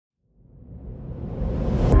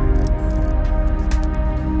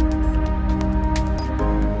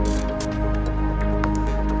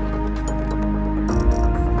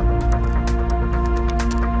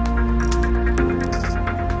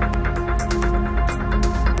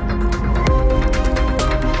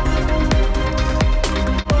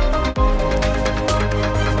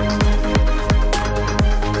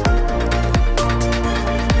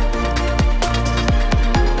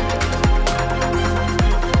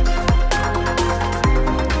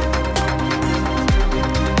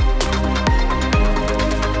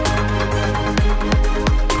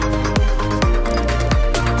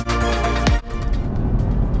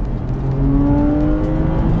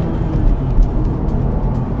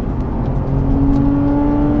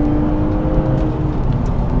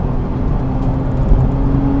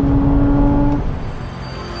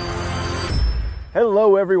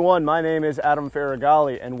everyone, my name is Adam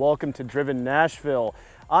Ferragalli and welcome to Driven Nashville.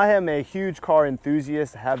 I am a huge car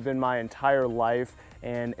enthusiast, have been my entire life,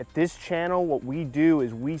 and at this channel what we do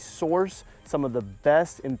is we source some of the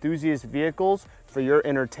best enthusiast vehicles for your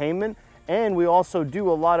entertainment, and we also do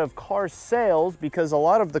a lot of car sales because a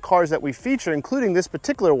lot of the cars that we feature, including this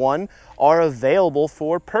particular one, are available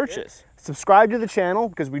for purchase. Subscribe to the channel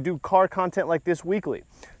because we do car content like this weekly.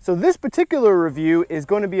 So this particular review is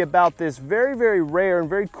going to be about this very, very rare and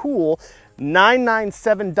very cool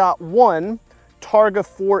 997.1 Targa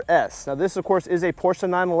 4S. Now this of course is a Porsche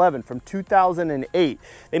 911 from 2008.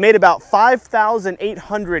 They made about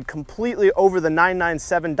 5,800 completely over the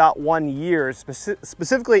 997.1 years,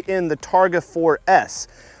 specifically in the Targa 4S.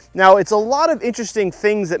 Now it's a lot of interesting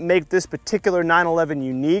things that make this particular 911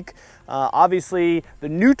 unique. Obviously, the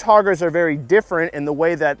new Targas are very different in the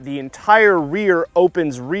way that the entire rear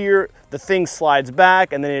opens rear, the thing slides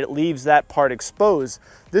back, and then it leaves that part exposed.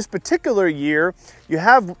 This particular year, you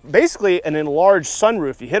have basically an enlarged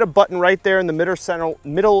sunroof. You hit a button right there in the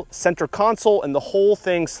middle center console, and the whole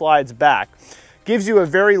thing slides back. Gives you a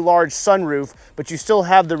very large sunroof, but you still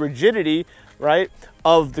have the rigidity, right,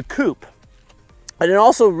 of the coupe. And it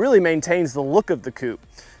also really maintains the look of the coupe.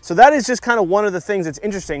 So that is just kind of one of the things that's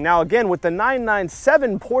interesting. Now again, with the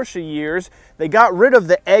 997 Porsche years, they got rid of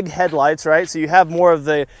the egg headlights, right? So you have more of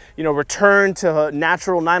the, return to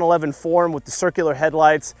natural 911 form with the circular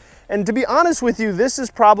headlights. And to be honest with you, this is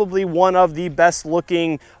probably one of the best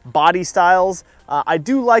looking body styles. I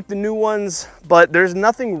do like the new ones, but there's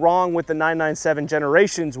nothing wrong with the 997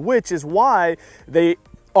 generations, which is why they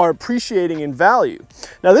are appreciating in value.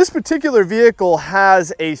 Now this particular vehicle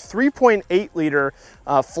has a 3.8 liter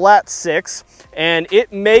flat six, and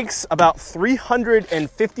it makes about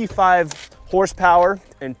 355 horsepower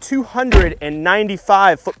and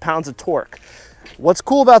 295 foot-pounds of torque. What's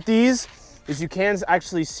cool about these is you can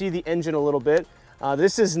actually see the engine a little bit.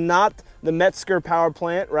 This is not the Mezger power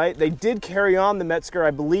plant, right? They did carry on the Mezger,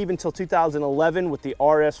 I believe, until 2011 with the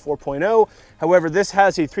RS 4.0. However, this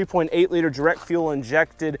has a 3.8 liter direct fuel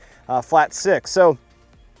injected flat six. So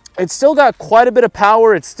it's still got quite a bit of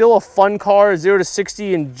power. It's still a fun car, 0 to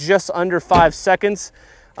 60 in just under 5 seconds.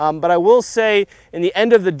 But I will say, in the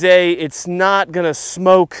end of the day, it's not gonna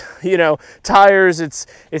smoke, tires.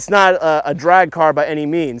 It's not a drag car by any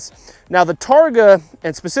means. Now the Targa,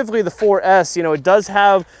 and specifically the 4S, it does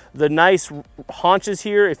have the nice haunches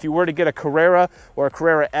here. If you were to get a Carrera or a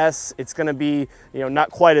Carrera S, it's gonna be,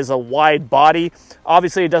 not quite as a wide body.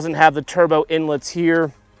 Obviously, it doesn't have the turbo inlets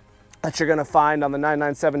here that you're gonna find on the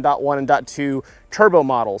 997.1 and .2 turbo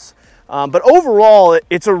models. But overall,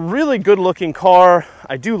 it's a really good looking car.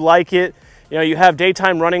 I do like it. You have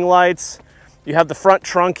daytime running lights. You have the front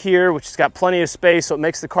trunk here, which has got plenty of space, so it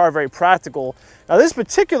makes the car very practical. Now this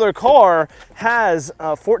particular car has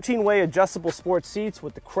 14-way adjustable sports seats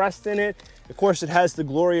with the crest in it. Of course, it has the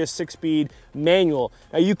glorious 6-speed manual.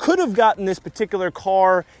 Now you could have gotten this particular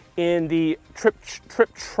car in the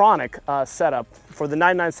Triptronic setup for the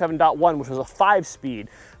 997.1, which was a 5-speed.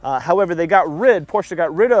 However, Porsche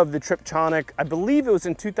got rid of the Triptronic, I believe it was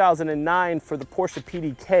in 2009 for the Porsche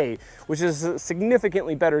PDK, which is a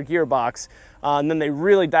significantly better gearbox. And then they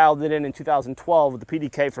really dialed it in 2012 with the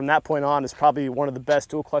PDK. From that point on, is probably one of the best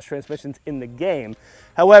dual clutch transmissions in the game.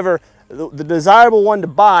 However, the desirable one to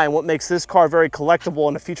buy, and what makes this car very collectible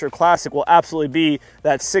and a future classic, will absolutely be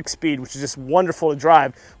that 6-speed, which is just wonderful to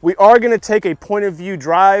drive. We are going to take a point of view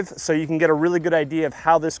drive so you can get a really good idea of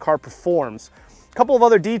how this car performs. A couple of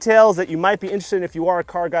other details that you might be interested in if you are a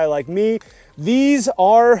car guy like me. These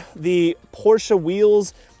are the Porsche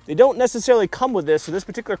wheels. They don't necessarily come with this, so this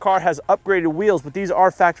particular car has upgraded wheels, but these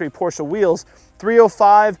are factory Porsche wheels.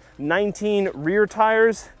 305/19 rear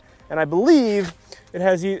tires, and I believe it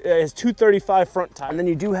has 235 front tires. And then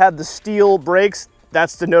you do have the steel brakes.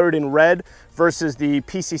 That's denoted in red versus the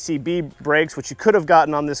PCCB brakes, which you could have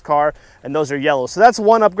gotten on this car, and those are yellow. So that's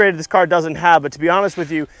one upgrade this car doesn't have, but to be honest with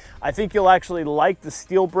you, I think you'll actually like the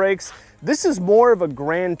steel brakes. This is more of a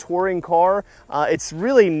grand touring car. It's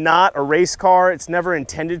really not a race car. It's never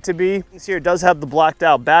intended to be. This here does have the blacked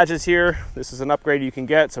out badges here. This is an upgrade you can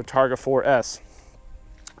get, so Targa 4S.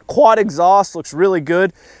 Quad exhaust looks really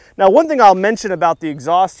good. Now, one thing I'll mention about the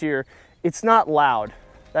exhaust here, it's not loud.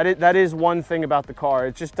 That is one thing about the car.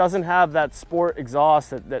 It just doesn't have that sport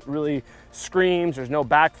exhaust that really screams. There's no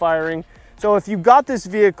backfiring. So if you got this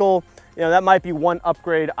vehicle, that might be one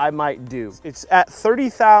upgrade I might do. It's at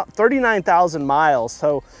 39,000 miles.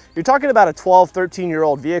 So you're talking about a 12,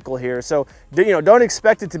 13-year-old vehicle here. So, don't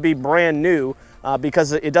expect it to be brand new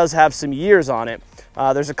because it does have some years on it.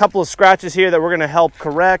 There's a couple of scratches here that we're gonna help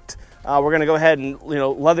correct. We're gonna go ahead and, you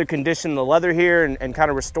know, leather condition the leather here and kind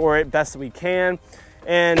of restore it best that we can.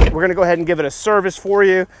 And we're gonna go ahead and give it a service for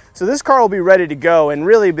you. So this car will be ready to go. And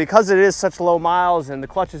really, because it is such low miles and the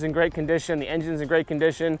clutch is in great condition, the engine's in great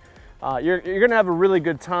condition, you're gonna have a really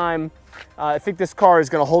good time. I think this car is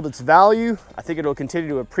gonna hold its value. I think it'll continue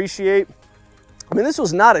to appreciate. I mean, this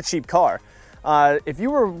was not a cheap car. If you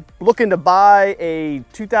were looking to buy a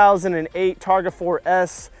 2008 Targa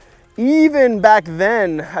 4S, even back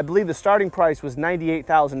then, I believe the starting price was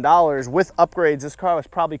 $98,000. With upgrades, this car was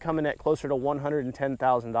probably coming at closer to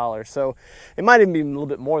 $110,000. So it might even be a little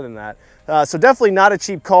bit more than that. So definitely not a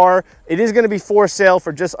cheap car. It is going to be for sale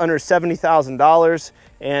for just under $70,000.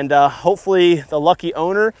 And hopefully the lucky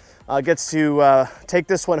owner gets to take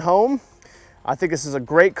this one home. I think this is a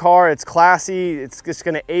great car. It's classy. It's just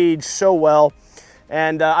going to age so well.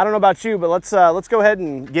 And I don't know about you, but let's go ahead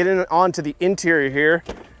and get in onto the interior here.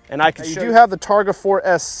 And I can show you. You have the Targa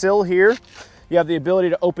 4S sill here. You have the ability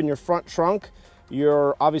to open your front trunk,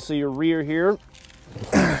 obviously your rear here.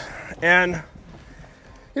 And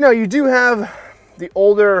you know, you do have the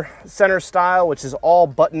older center style, which is all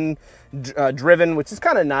button driven, which is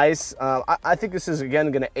kind of nice. I think this is,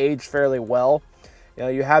 again, going to age fairly well. You know,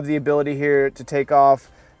 you have the ability here to take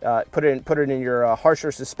off, put it in your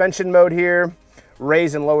harsher suspension mode here,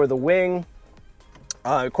 raise and lower the wing.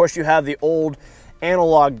 Of course, you have the old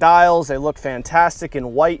analog dials. They look fantastic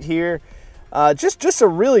in white here. Just a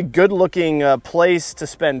really good looking place to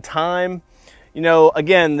spend time. You know,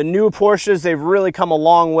 again, the new Porsches, they've really come a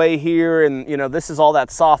long way here, and you know, this is all that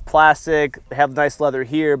soft plastic. They have nice leather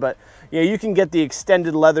here, but you know, you can get the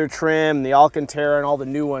extended leather trim, the Alcantara, and all the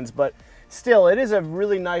new ones, but still, it is a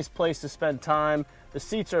really nice place to spend time. The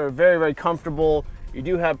seats are very, very comfortable. You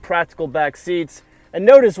do have practical back seats. And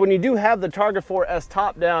notice, when you do have the Targa 4S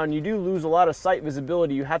top down, you do lose a lot of sight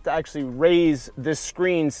visibility. You have to actually raise this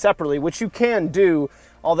screen separately, which you can do,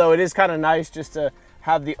 although it is kind of nice just to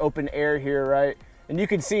have the open air here, right? And you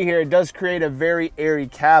can see here, it does create a very airy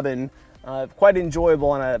cabin. Quite enjoyable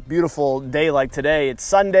on a beautiful day like today. It's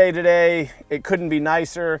Sunday today. It couldn't be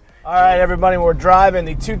nicer. All right, everybody, we're driving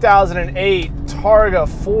the 2008 Targa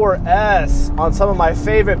 4S on some of my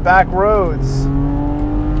favorite back roads.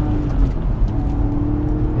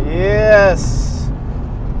 Yes,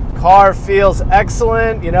 car feels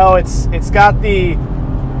excellent. You know, it's got the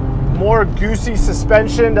more goosey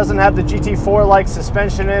suspension, doesn't have the GT4 like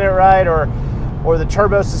suspension in it, right? Or the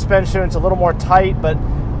turbo suspension. It's a little more tight, but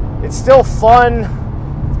it's still fun.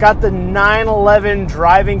 It's got the 911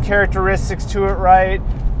 driving characteristics to it, right?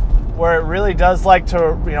 Where it really does like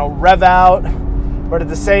to, you know, rev out, but at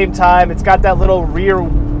the same time, it's got that little rear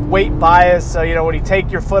weight bias. So, you know, when you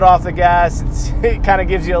take your foot off the gas, it kind of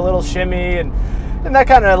gives you a little shimmy, and that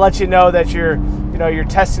kind of lets you know that you're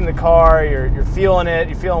testing the car, you're feeling it,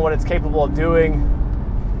 you're feeling what it's capable of doing.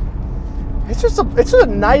 It's just a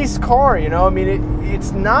nice car, you know. I mean,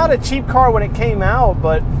 it's not a cheap car when it came out,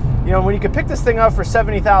 but you know, when you can pick this thing up for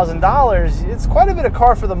 $70,000, it's quite a bit of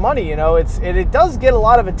car for the money, you know. It does get a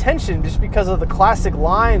lot of attention just because of the classic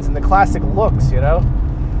lines and the classic looks, you know.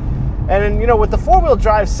 And you know, with the four-wheel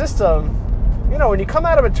drive system, you know, when you come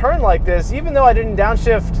out of a turn like this, even though I didn't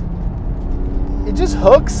downshift, it just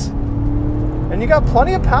hooks, and you got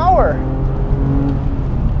plenty of power.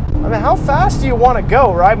 I mean, how fast do you want to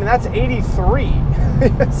go, right? I mean, that's 83.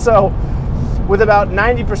 So, with about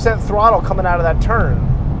 90% throttle coming out of that turn.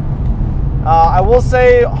 I will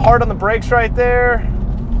say, hard on the brakes right there.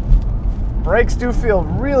 Brakes do feel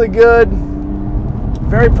really good.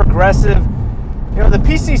 Very progressive. You know, the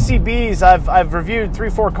PCCBs, I've reviewed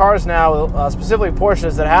 3-4 cars now, specifically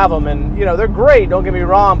Porsches that have them, and you know, they're great, don't get me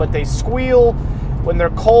wrong, but they squeal when they're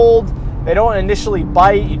cold. They don't initially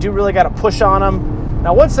bite. You do really got to push on them.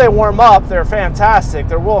 Now, once they warm up, they're fantastic.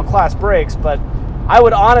 They're world-class brakes, but I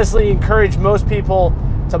would honestly encourage most people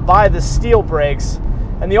to buy the steel brakes.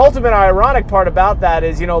 And the ultimate ironic part about that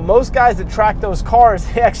is, you know, most guys that track those cars,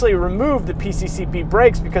 they actually remove the PCCB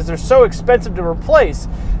brakes because they're so expensive to replace.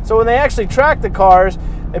 So when they actually track the cars,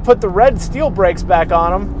 they put the red steel brakes back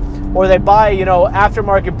on them, or they buy, you know,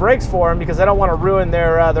 aftermarket brakes for them because they don't want to ruin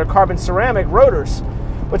their carbon ceramic rotors,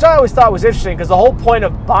 which I always thought was interesting, because the whole point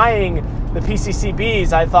of buying the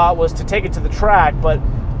PCCBs, I thought, was to take it to the track. But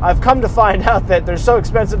I've come to find out that they're so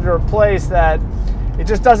expensive to replace that it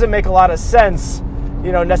just doesn't make a lot of sense,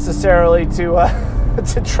 you know, necessarily to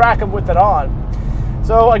to track them with it on.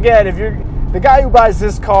 So again, if you're the guy who buys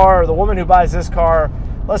this car or the woman who buys this car,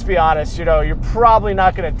 let's be honest, you know, you're probably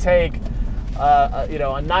not going to take you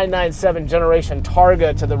know, a 997 generation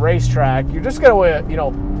Targa to the racetrack. You're just going to, you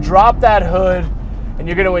know, drop that hood, and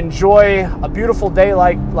you're going to enjoy a beautiful day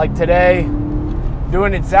like today.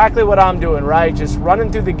 doing exactly what I'm doing, right? Just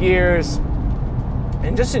running through the gears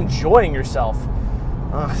and just enjoying yourself.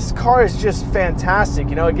 This car is just fantastic.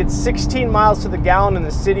 You know, it gets 16 miles to the gallon in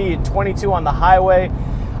the city and 22 on the highway.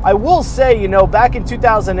 I will say, you know, back in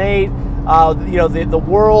 2008, you know, the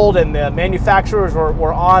world and the manufacturers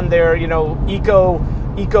were on their, you know,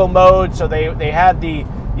 eco mode. So they had the,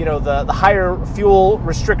 you know, the higher fuel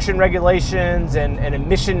restriction regulations and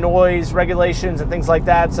emission noise regulations and things like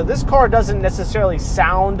that. So this car doesn't necessarily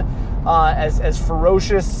sound as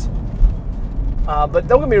ferocious. But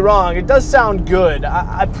don't get me wrong, it does sound good.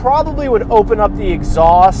 I probably would open up the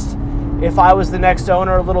exhaust if I was the next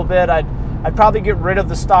owner a little bit. I'd probably get rid of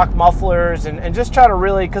the stock mufflers and just try to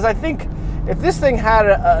really, because I think if this thing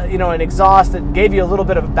had you know, an exhaust that gave you a little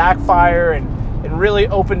bit of a backfire and really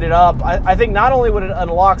opened it up, I think not only would it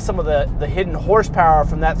unlock some of the hidden horsepower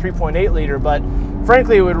from that 3.8 liter, but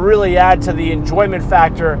frankly it would really add to the enjoyment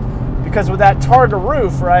factor, because with that Targa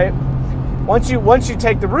roof, right, once you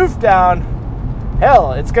take the roof down,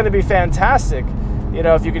 hell, it's going to be fantastic. You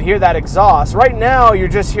know, if you could hear that exhaust. Right now, you're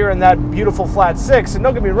just hearing that beautiful flat six, and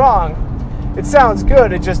don't get me wrong, it sounds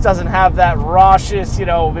good. It just doesn't have that raucous, you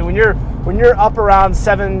know, I mean, when you're up around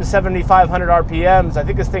 7,500 RPMs, I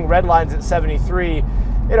think this thing redlines at 73, you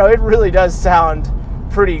know, it really does sound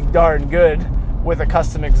pretty darn good with a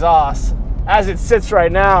custom exhaust. As it sits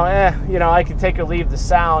right now, you know, I can take or leave the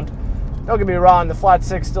sound. Don't get me wrong, the flat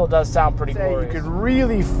six still does sound pretty glorious. You could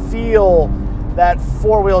really feel that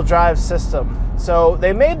four-wheel drive system. So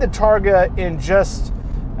they made the Targa in just,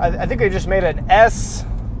 I think they just made an S,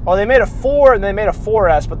 or they made a 4 and they made a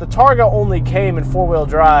 4S, but the Targa only came in four-wheel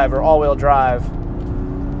drive or all-wheel drive.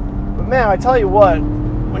 But man, I tell you what,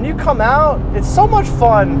 when you come out, it's so much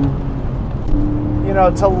fun, you know,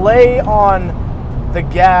 to lay on the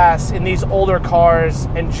gas in these older cars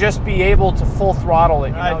and just be able to full throttle it.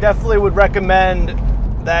 You know? I definitely would recommend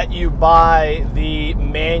that you buy the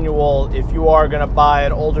manual if you are going to buy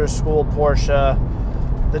an older school Porsche.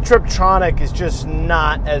 The Triptronic is just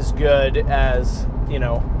not as good as, you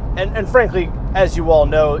know, and frankly, as you all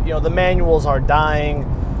know, you know, the manuals are dying.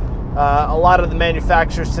 A lot of the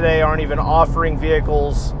manufacturers today aren't even offering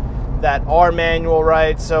vehicles that are manual,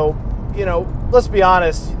 right? So, you know, let's be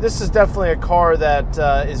honest, this is definitely a car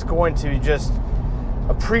that is going to just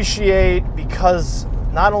appreciate, because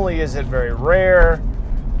not only is it very rare,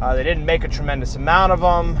 they didn't make a tremendous amount of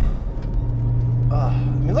them. I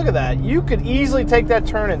mean, look at that. You could easily take that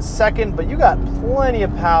turn in second, but you got plenty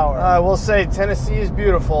of power. I will say, Tennessee is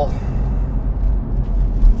beautiful.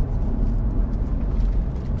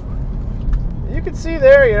 You can see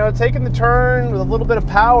there, you know, taking the turn with a little bit of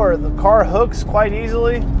power, the car hooks quite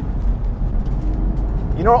easily.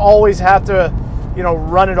 You don't always have to, you know,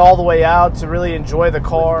 run it all the way out to really enjoy the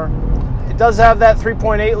car. It does have that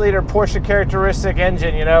 3.8 liter Porsche characteristic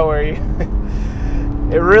engine, you know, where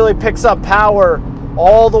it really picks up power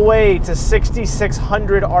all the way to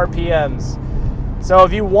 6,600 RPMs. So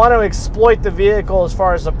if you want to exploit the vehicle as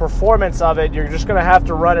far as the performance of it, you're just going to have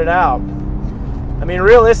to run it out. I mean,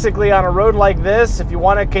 realistically, on a road like this, if you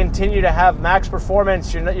want to continue to have max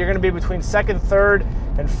performance, you're going to be between second, third,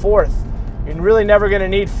 and fourth. You're really never going to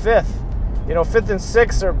need fifth. You know, fifth and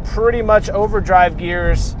sixth are pretty much overdrive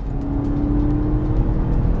gears.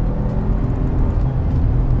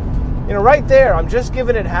 You know, right there, I'm just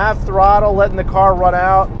giving it half throttle, letting the car run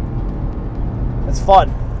out. It's fun.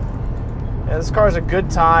 Yeah, this car is a good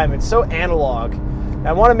time. It's so analog. And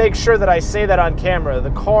I want to make sure that I say that on camera.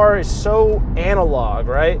 The car is so analog,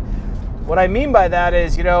 right? What I mean by that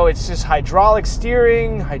is, you know, it's just hydraulic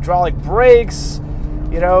steering, hydraulic brakes.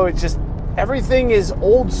 You know, it's just, everything is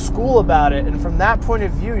old school about it. And from that point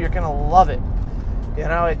of view, you're going to love it. You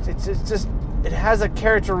know, it's just, it has a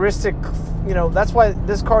characteristic, you know, that's why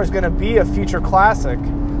this car is going to be a future classic.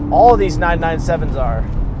 All of these 997s are.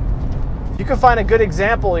 You can find a good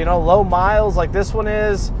example, you know, low miles like this one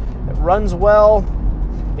is, it runs well,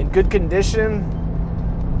 in good condition,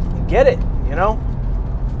 get it, you know.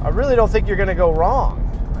 I really don't think you're going to go wrong.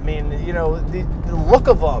 I mean, you know, the look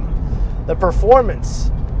of them, the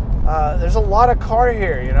performance. There's a lot of car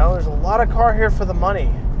here, you know. There's a lot of car here for the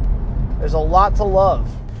money. There's a lot to love.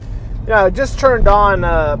 You know, I just turned on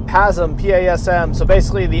PASM, P-A-S-M, so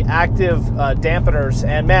basically the active dampeners.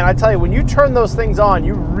 And man, I tell you, when you turn those things on,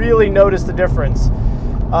 you really notice the difference.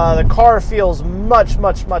 The car feels much,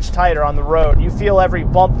 much, much tighter on the road. You feel every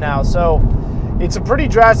bump now. So it's a pretty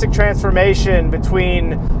drastic transformation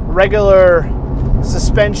between regular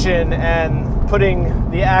suspension and putting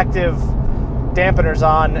the active dampeners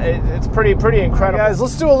on. It's pretty incredible. Guys,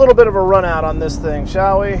 let's do a little bit of a run out on this thing,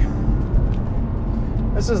 shall we?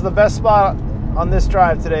 This is the best spot on this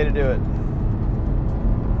drive today to do it.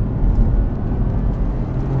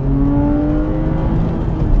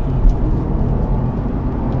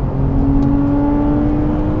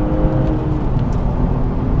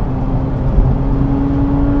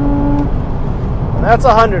 That's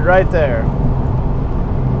 100 right there.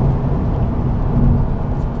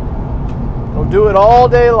 It'll do it all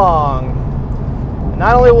day long. And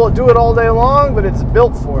not only will it do it all day long, but it's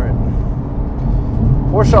built for it.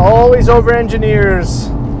 Porsche always over-engineers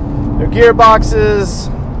their gearboxes,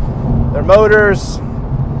 their motors.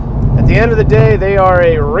 At the end of the day, they are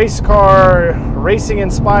a race car,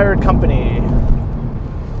 racing-inspired company.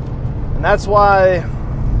 And that's why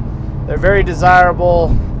they're very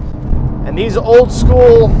desirable. And these old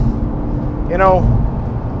school, you know,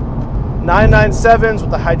 997s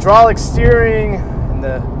with the hydraulic steering and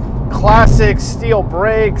the classic steel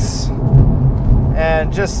brakes,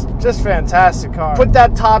 and just fantastic car. Put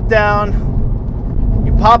that top down,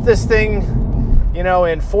 you pop this thing, you know,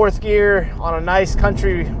 in 4th gear on a nice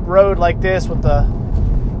country road like this with the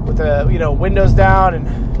you know, windows down,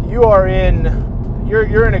 and you are in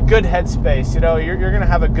you're in a good headspace. You know, you're gonna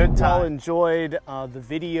have a good time. I enjoyed the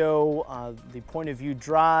video, the point of view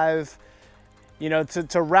drive. You know,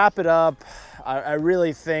 to wrap it up, I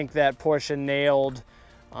really think that Porsche nailed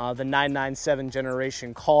the 997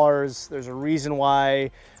 generation cars. There's a reason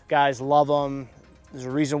why guys love them. There's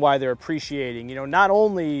a reason why they're appreciating. You know, not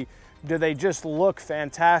only do they just look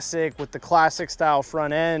fantastic with the classic style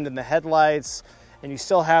front end and the headlights, and you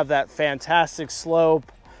still have that fantastic slope,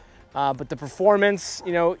 but the performance,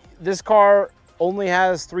 you know, this car only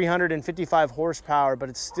has 355 horsepower, but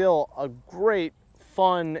it's still a great,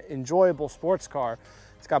 fun, enjoyable sports car.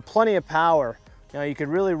 It's got plenty of power. You know, you could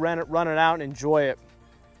really run it out and enjoy it.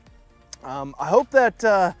 I hope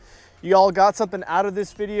that you all got something out of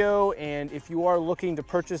this video, and if you are looking to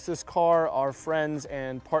purchase this car, our friends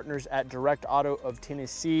and partners at Direct Auto of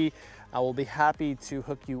Tennessee, I will be happy to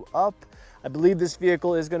hook you up. I believe this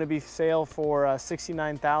vehicle is going to be sale for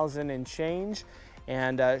 $69,000 and change,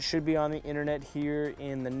 and should be on the internet here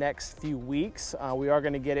in the next few weeks. We are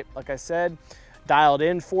going to get it, like I said, dialed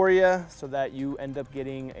in for you so that you end up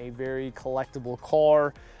getting a very collectible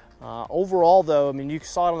car. Overall though, I mean, you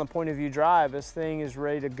saw it on the point of view drive, this thing is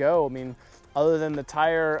ready to go. I mean, other than the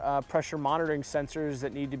tire pressure monitoring sensors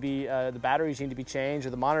that need to be, the batteries need to be changed, or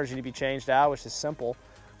the monitors need to be changed out, which is simple,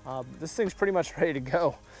 this thing's pretty much ready to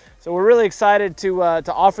go. So we're really excited to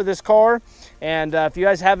offer this car, and if you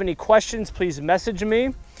guys have any questions, please message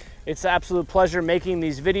me. It's an absolute pleasure making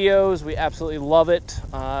these videos. We absolutely love it.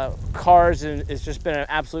 Cars has just been an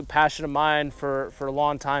absolute passion of mine for a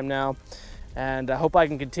long time now. And I hope I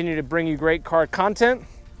can continue to bring you great car content.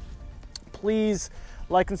 Please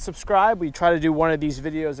like and subscribe. We try to do one of these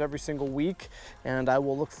videos every single week, and I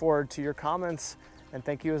will look forward to your comments. And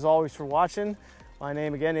thank you as always for watching. My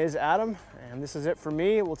name again is Adam, and this is it for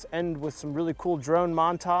me. Let's end with some really cool drone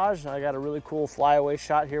montage. I got a really cool flyaway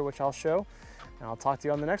shot here, which I'll show, and I'll talk to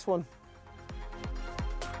you on the next one.